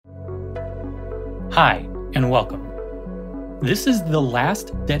Hi, and welcome. This is the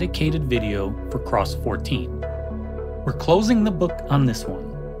last dedicated video for Cross 14. We're closing the book on this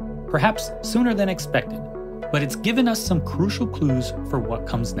one, perhaps sooner than expected, but it's given us some crucial clues for what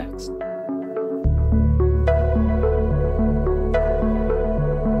comes next.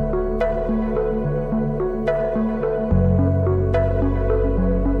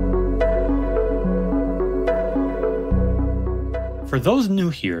 For those new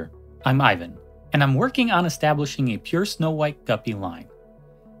here, I'm Ivan, and I'm working on establishing a pure Snow White Guppy line.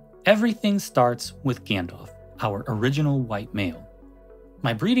 Everything starts with Gandalf, our original white male.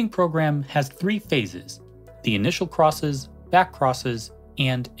 My breeding program has 3 phases: the initial crosses, back crosses,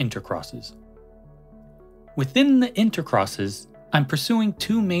 and intercrosses. Within the intercrosses, I'm pursuing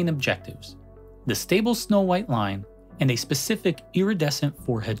 2 main objectives: the stable Snow White line and a specific iridescent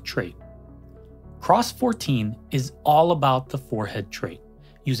forehead trait. Cross 14 is all about the forehead trait,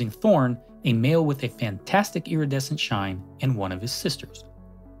 using Thorn, a male with a fantastic iridescent shine, and one of his sisters,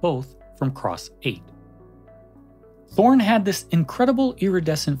 both from Cross 8. Thorn had this incredible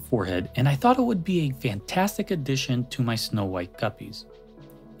iridescent forehead, and I thought it would be a fantastic addition to my Snow White Guppies.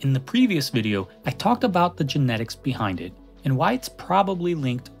 In the previous video, I talked about the genetics behind it and why it's probably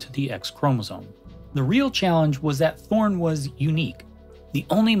linked to the X chromosome. The real challenge was that Thorn was unique, the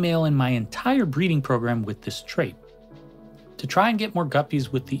only male in my entire breeding program with this trait. To try and get more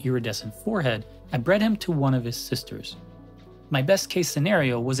guppies with the iridescent forehead, I bred him to one of his sisters. My best case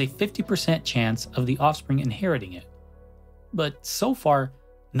scenario was a 50% chance of the offspring inheriting it. But so far,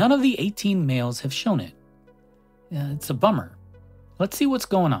 none of the 18 males have shown it. It's a bummer. Let's see what's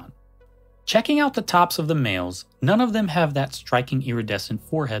going on. Checking out the tops of the males, none of them have that striking iridescent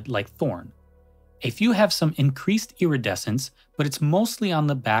forehead like Thorn. A few have some increased iridescence, but it's mostly on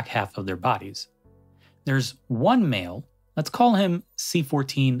the back half of their bodies. There's one male, let's call him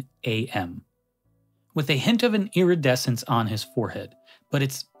C14AM, with a hint of an iridescence on his forehead, but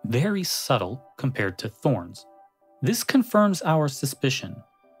it's very subtle compared to Thorn's. This confirms our suspicion.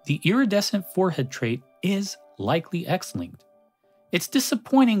 The iridescent forehead trait is likely X-linked. It's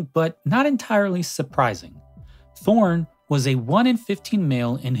disappointing, but not entirely surprising. Thorn was a 1 in 15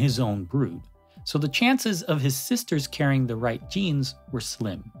 male in his own brood, so the chances of his sisters carrying the right genes were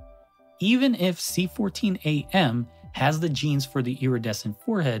slim. Even if C14AM has the genes for the iridescent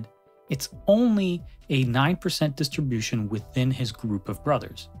forehead, it's only a 9% distribution within his group of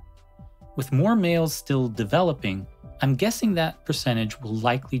brothers. With more males still developing, I'm guessing that percentage will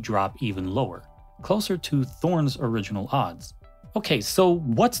likely drop even lower, closer to Thorn's original odds. Okay, so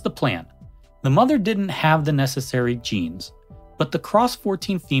what's the plan? The mother didn't have the necessary genes, but the Cross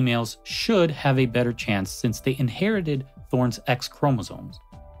 14 females should have a better chance since they inherited Thorn's X chromosomes.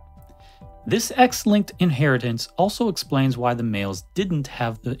 This X-linked inheritance also explains why the males didn't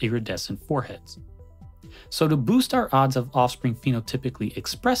have the iridescent foreheads. So to boost our odds of offspring phenotypically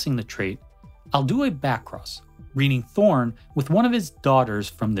expressing the trait, I'll do a backcross, breeding Thorn with one of his daughters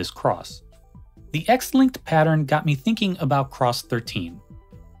from this cross. The X-linked pattern got me thinking about Cross 13.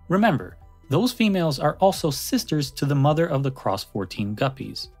 Remember, those females are also sisters to the mother of the Cross 14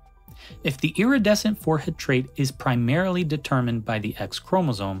 Guppies. If the iridescent forehead trait is primarily determined by the X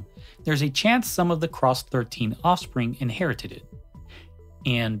chromosome, there's a chance some of the Cross 13 offspring inherited it.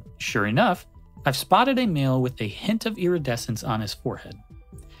 And sure enough, I've spotted a male with a hint of iridescence on his forehead.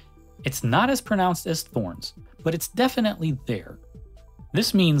 It's not as pronounced as Thorn's, but it's definitely there.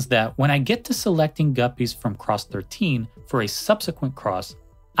 This means that when I get to selecting guppies from Cross 13 for a subsequent cross,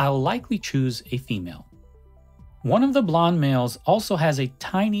 I'll likely choose a female. One of the blonde males also has a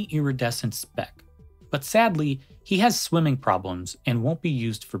tiny iridescent speck, but sadly, he has swimming problems and won't be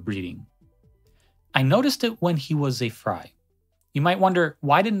used for breeding. I noticed it when he was a fry. You might wonder,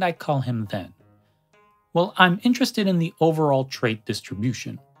 why didn't I call him then? Well, I'm interested in the overall trait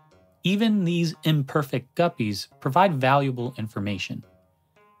distribution. Even these imperfect guppies provide valuable information.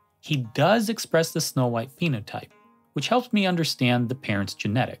 He does express the Snow White phenotype, which helps me understand the parent's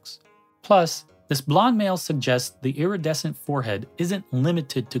genetics. Plus, this blonde male suggests the iridescent forehead isn't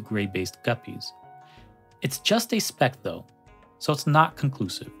limited to gray-based guppies. It's just a speck though, so it's not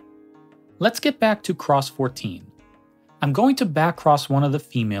conclusive. Let's get back to Cross 14. I'm going to backcross one of the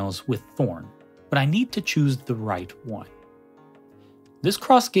females with Thorn, but I need to choose the right one. This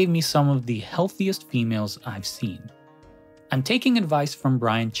cross gave me some of the healthiest females I've seen. I'm taking advice from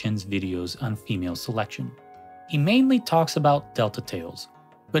Brian Chin's videos on female selection. He mainly talks about delta tails,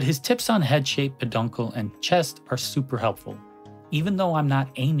 but his tips on head shape, peduncle, and chest are super helpful, even though I'm not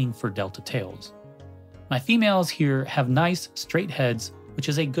aiming for delta tails. My females here have nice, straight heads, which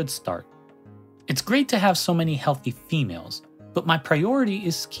is a good start. It's great to have so many healthy females, but my priority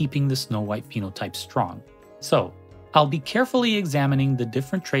is keeping the snow white phenotype strong. So, I'll be carefully examining the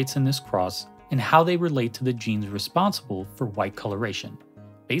different traits in this cross and how they relate to the genes responsible for white coloration: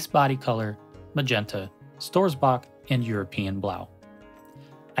 base body color, magenta, Storsbach, and European Blau.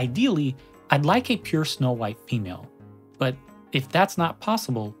 Ideally, I'd like a pure snow white female, but if that's not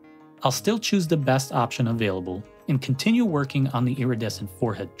possible, I'll still choose the best option available and continue working on the iridescent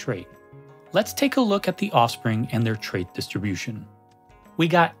forehead trait. Let's take a look at the offspring and their trait distribution. We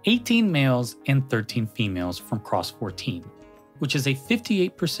got 18 males and 13 females from cross 14, which is a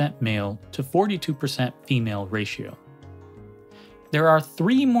 58% male to 42% female ratio. There are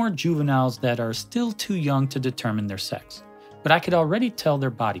 3 more juveniles that are still too young to determine their sex, but I could already tell their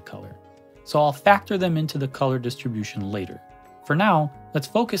body color, so I'll factor them into the color distribution later. For now, let's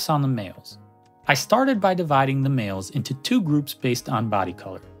focus on the males. I started by dividing the males into 2 groups based on body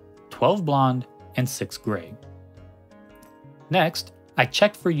color: 12 blonde and 6 gray. Next, I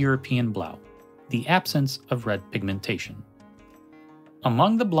checked for European Blau, the absence of red pigmentation.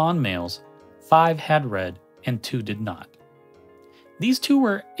 Among the blonde males, 5 had red and 2 did not. These 2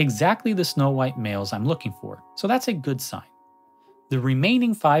 were exactly the snow white males I'm looking for, so that's a good sign. The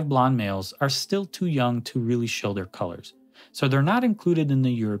remaining 5 blonde males are still too young to really show their colors, so they're not included in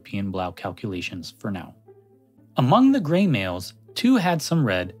the European Blau calculations for now. Among the gray males, 2 had some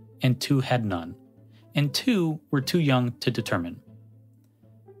red and 2 had none, and 2 were too young to determine.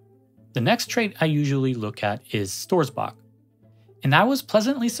 The next trait I usually look at is Storsbach, and I was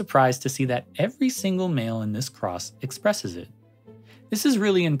pleasantly surprised to see that every single male in this cross expresses it. This is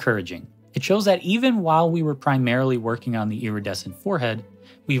really encouraging. It shows that even while we were primarily working on the iridescent forehead,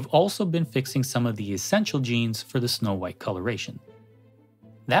 we've also been fixing some of the essential genes for the snow white coloration.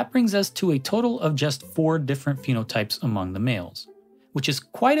 That brings us to a total of just 4 different phenotypes among the males, which is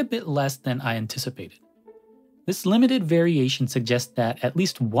quite a bit less than I anticipated. This limited variation suggests that at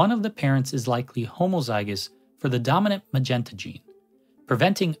least one of the parents is likely homozygous for the dominant magenta gene,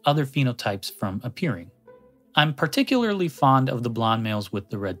 preventing other phenotypes from appearing. I'm particularly fond of the blonde males with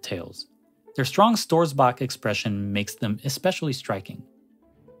the red tails. Their strong Storsbach expression makes them especially striking.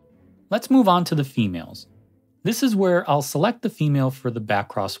 Let's move on to the females. This is where I'll select the female for the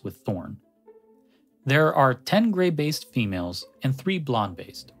backcross with thorn. There are 10 gray-based females and 3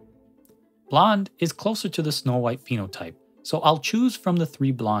 blonde-based. Blonde is closer to the snow white phenotype, so I'll choose from the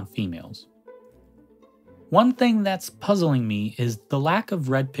 3 blonde females. One thing that's puzzling me is the lack of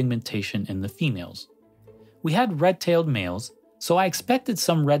red pigmentation in the females. We had red-tailed males, so I expected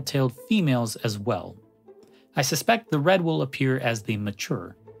some red-tailed females as well. I suspect the red will appear as they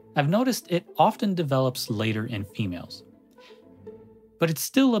mature. I've noticed it often develops later in females. But it's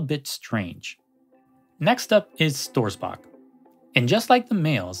still a bit strange. Next up is Storsbach. And just like the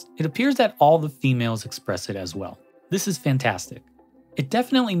males, it appears that all the females express it as well. This is fantastic. It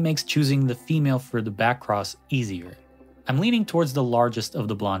definitely makes choosing the female for the backcross easier. I'm leaning towards the largest of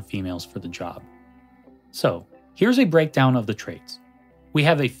the blonde females for the job. So, here's a breakdown of the traits. We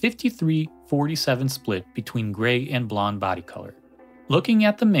have a 53-47 split between gray and blonde body color. Looking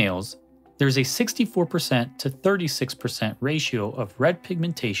at the males, there's a 64% to 36% ratio of red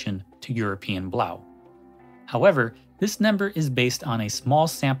pigmentation to European Blau. However, this number is based on a small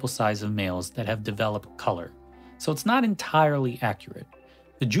sample size of males that have developed color, so it's not entirely accurate.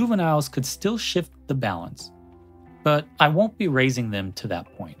 The juveniles could still shift the balance, but I won't be raising them to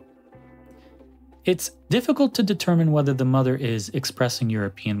that point. It's difficult to determine whether the mother is expressing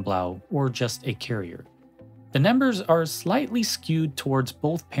European Blau or just a carrier. The numbers are slightly skewed towards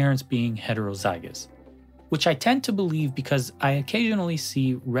both parents being heterozygous, which I tend to believe because I occasionally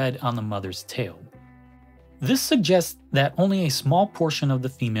see red on the mother's tail. This suggests that only a small portion of the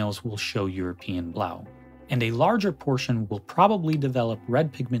females will show European Blau, and a larger portion will probably develop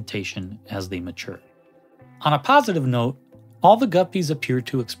red pigmentation as they mature. On a positive note, all the guppies appear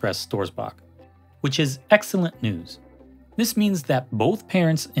to express Storsbach, which is excellent news. This means that both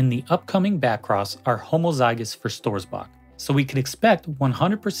parents in the upcoming backcross are homozygous for Storsbach, so we could expect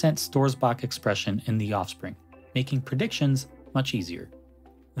 100% Storsbach expression in the offspring, making predictions much easier.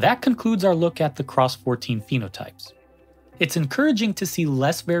 That concludes our look at the cross 14 phenotypes. It's encouraging to see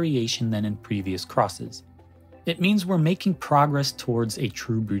less variation than in previous crosses. It means we're making progress towards a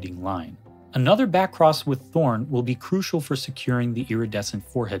true breeding line. Another backcross with thorn will be crucial for securing the iridescent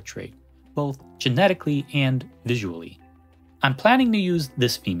forehead trait, both genetically and visually. I'm planning to use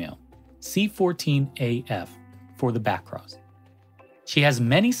this female, C14AF, for the backcross. She has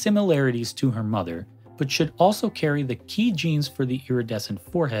many similarities to her mother, but should also carry the key genes for the iridescent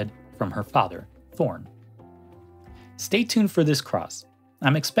forehead from her father, Thorn. Stay tuned for this cross.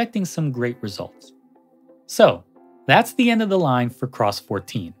 I'm expecting some great results. So, That's the end of the line for Cross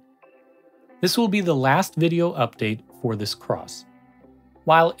 14. This will be the last video update for this cross.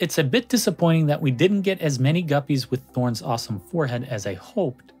 While it's a bit disappointing that we didn't get as many Guppies with Thorn's awesome forehead as I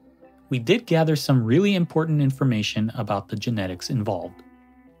hoped, we did gather some really important information about the genetics involved.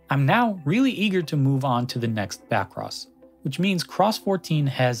 I'm now really eager to move on to the next backcross, which means Cross 14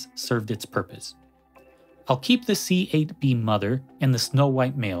 has served its purpose. I'll keep the C8b mother and the snow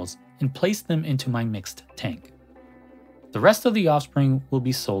white males and place them into my mixed tank. The rest of the offspring will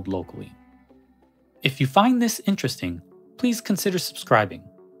be sold locally. If you find this interesting, please consider subscribing.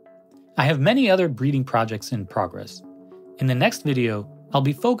 I have many other breeding projects in progress. In the next video, I'll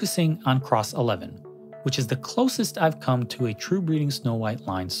be focusing on Cross 11, which is the closest I've come to a true breeding snow white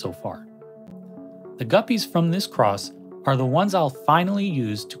line so far. The Guppies from this cross are the ones I'll finally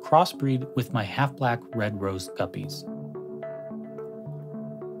use to crossbreed with my half-black red rose Guppies.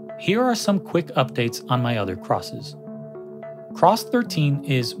 Here are some quick updates on my other crosses. Cross 13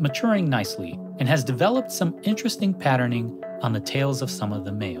 is maturing nicely and has developed some interesting patterning on the tails of some of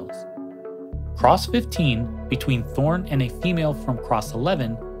the males. Cross 15, between Thorn and a female from Cross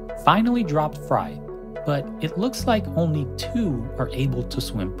 11, finally dropped fry, but it looks like only 2 are able to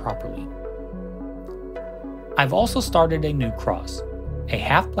swim properly. I've also started a new cross, a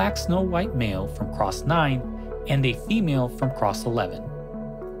half-black snow-white male from Cross 9 and a female from Cross 11.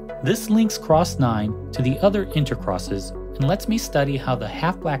 This links Cross 9 to the other intercrosses and lets me study how the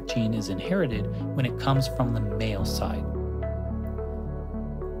half-black gene is inherited when it comes from the male side.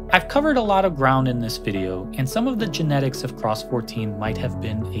 I've covered a lot of ground in this video, and some of the genetics of Cross 14 might have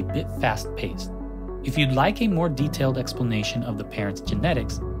been a bit fast-paced. If you'd like a more detailed explanation of the parents'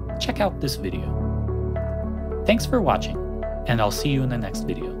 genetics, check out this video. Thanks for watching, and I'll see you in the next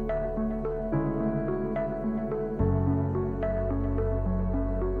video.